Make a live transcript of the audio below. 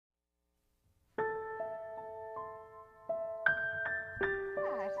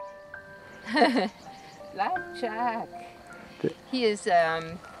Blackjack. He is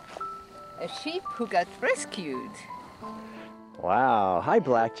a sheep who got rescued. Wow. Hi,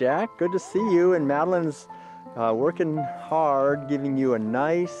 Blackjack. Good to see you. And Madeleine's working hard, giving you a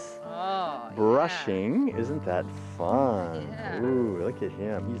nice brushing. Yeah. Isn't that fun? Yeah. Ooh, look at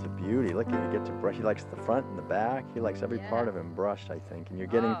him. He's a beauty. Look at you get to brush. He likes the front and the back. He likes every part of him brushed, I think. And you're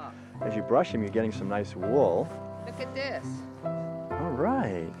getting, as you brush him, you're getting some nice wool. Look at this. All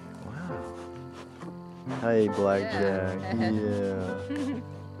right. Wow. Hi, Blackjack. Yeah.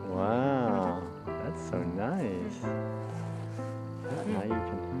 Wow. That's so nice. Now you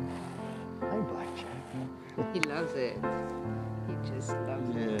can. Hi, Blackjack. He loves it. He just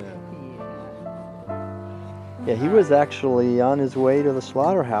loves it. Yeah, he was actually on his way to the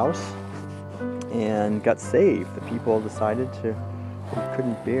slaughterhouse and got saved. The people decided they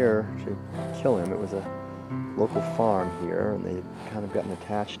couldn't bear to kill him. It was a local farm here, and they had kind of gotten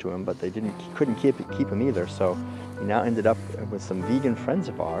attached to him, but they couldn't keep him either. So he now ended up with some vegan friends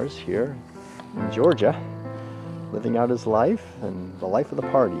of ours here in Georgia, living out his life and the life of the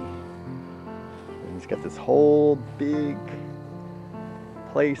party. And he's got this whole big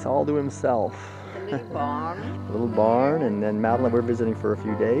place all to himself. A little barn. A little barn, and then Madeleine, we're visiting for a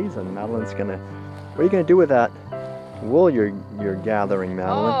few days, and Madeleine's gonna, what are you gonna do with that wool you're gathering,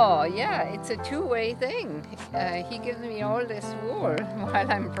 Madeleine? Oh yeah, it's a two-way thing. He gives me all this wool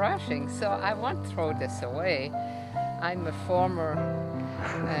while I'm brushing, so I won't throw this away. I'm a former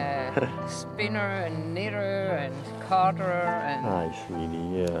spinner and knitter and carder, and hi,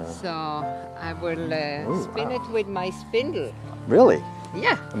 sweetie, yeah. so I will spin it with my spindle. Really?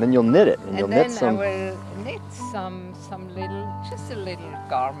 Yeah. And then you'll knit it, and you'll knit some. And then I will knit some little, just a little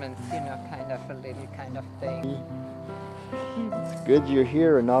garment, you know, kind of thing. It's good you're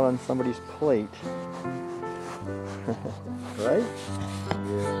here and not on somebody's plate. Right?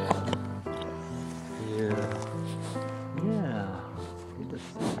 Yeah. Yeah. Yeah. Good to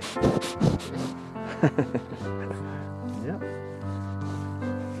see. Yep.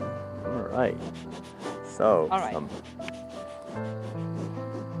 All right. So. All right.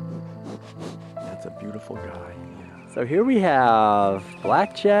 That's a beautiful guy. So here we have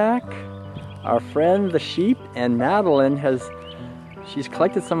Blackjack, our friend the sheep, and Madeleine she's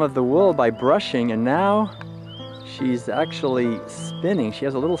collected some of the wool by brushing, and now she's actually spinning. She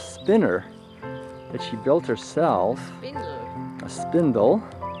has a little spinner that she built herself. A spindle.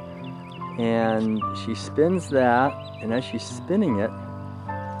 And she spins that, and as she's spinning it,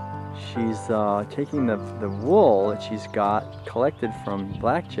 she's taking the wool that she's got collected from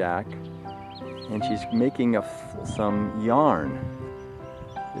Blackjack, and she's making some yarn.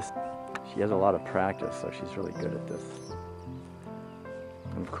 She has a lot of practice, so she's really good at this.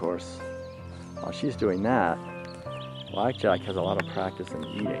 And of course, while she's doing that, Blackjack has a lot of practice in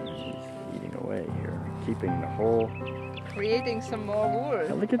eating. He's eating away here, keeping the whole... Creating some more wool.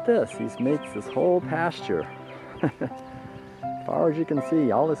 Now look at this. He makes this whole pasture. As far as you can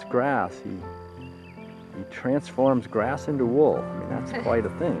see, all this grass. He transforms grass into wool. I mean, that's quite a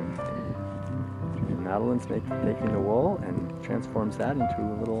thing. And Madeleine's taking the wool and transforms that into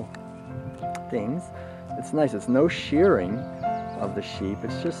little things. It's nice. It's no shearing of the sheep.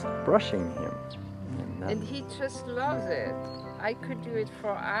 It's just brushing him. And he just loves it. I could do it for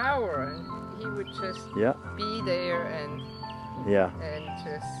hours. He would just be there and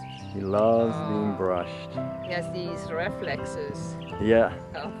just... He loves being brushed. He has these reflexes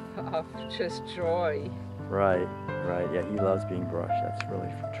of just joy. Right. Yeah, he loves being brushed. That's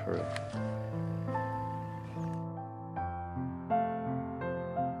really true.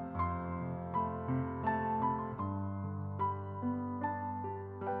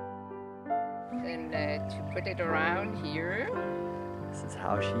 Then to put it around here. This is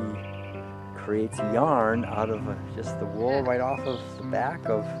how she creates yarn out of just the wool right off of the back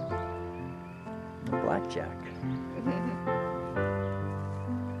of the Blackjack.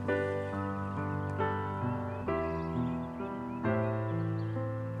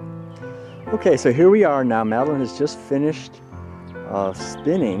 Okay, so here we are now. Madeleine has just finished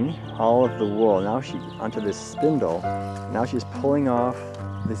spinning all of the wool. Now onto this spindle. Now she's pulling off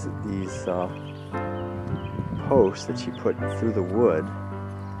these posts that she put through the wood.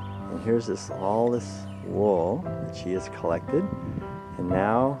 And here's all this wool that she has collected. And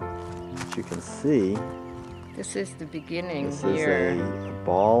now, as you can see, this is the beginning. This here. Is a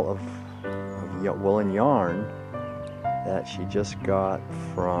ball of woolen yarn that she just got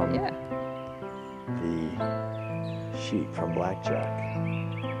from the sheep, from Blackjack.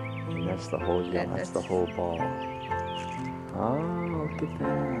 And that's the whole yarn. That's the whole ball. Oh, look at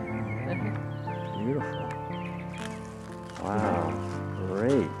that. Beautiful. Wow,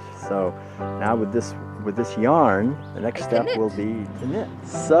 great. So now with this yarn, the next step will be to knit.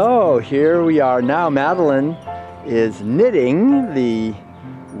 So here we are now. Madeleine is knitting the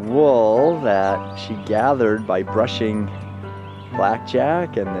wool that she gathered by brushing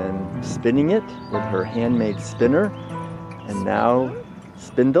Blackjack and then spinning it with her handmade spinner, and now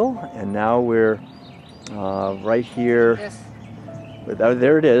spindle, and now we're right here. Yes.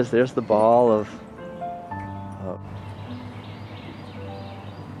 There it is. There's the ball of.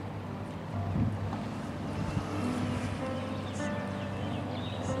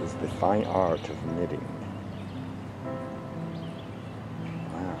 This is the fine art of knitting.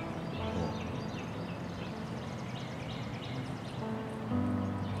 Wow.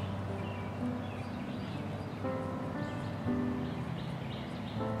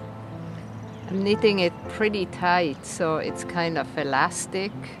 I'm knitting it pretty tight, so it's kind of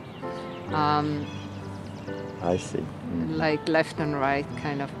elastic. I see. Like left and right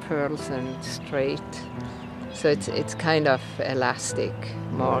kind of purls and straight. So it's kind of elastic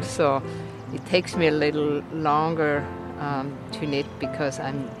more. So it takes me a little longer to knit because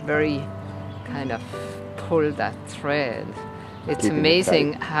I'm very kind of pull that thread. It's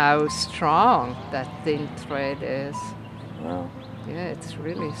amazing how strong that thin thread is. Wow. Yeah, it's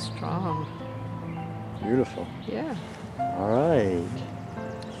really strong. Beautiful. Yeah. All right.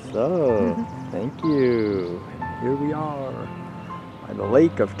 So, thank you. Here we are by the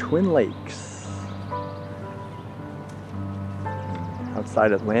lake of Twin Lakes,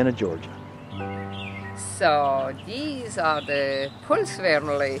 outside Atlanta, Georgia. So these are the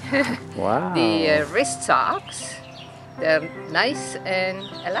pulsvärmeli. Wow. The wrist socks. They're nice and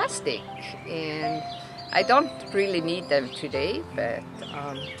elastic, and I don't really need them today, but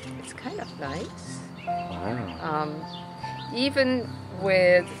it's kind of nice. Wow. Even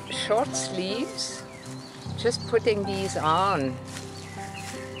with short sleeves, just putting these on,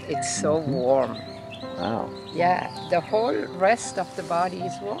 it's so warm. Wow. Yeah, the whole rest of the body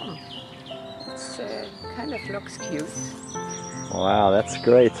is warm. It's kind of looks cute. Wow, that's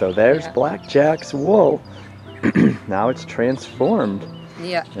great. So there's Blackjack's wool. Now it's transformed.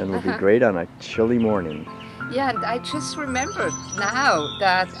 Yeah. And will be great on a chilly morning. Yeah, and I just remembered now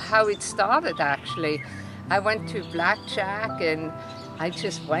that how it started actually. I went to Blackjack and I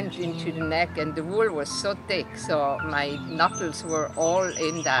just went into the neck, and the wool was so thick, so my knuckles were all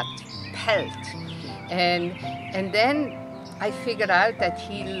in that pelt. And then I figured out that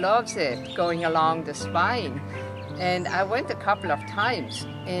he loves it going along the spine. And I went a couple of times,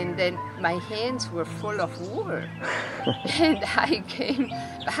 and then my hands were full of wool. And I came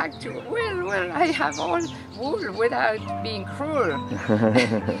back to, well, I have all wool without being cruel.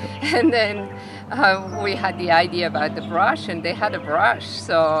 And then we had the idea about the brush, and they had a brush,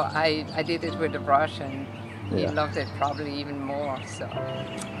 so I did it with the brush, and he loved it probably even more.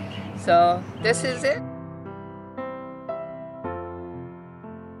 So this is it.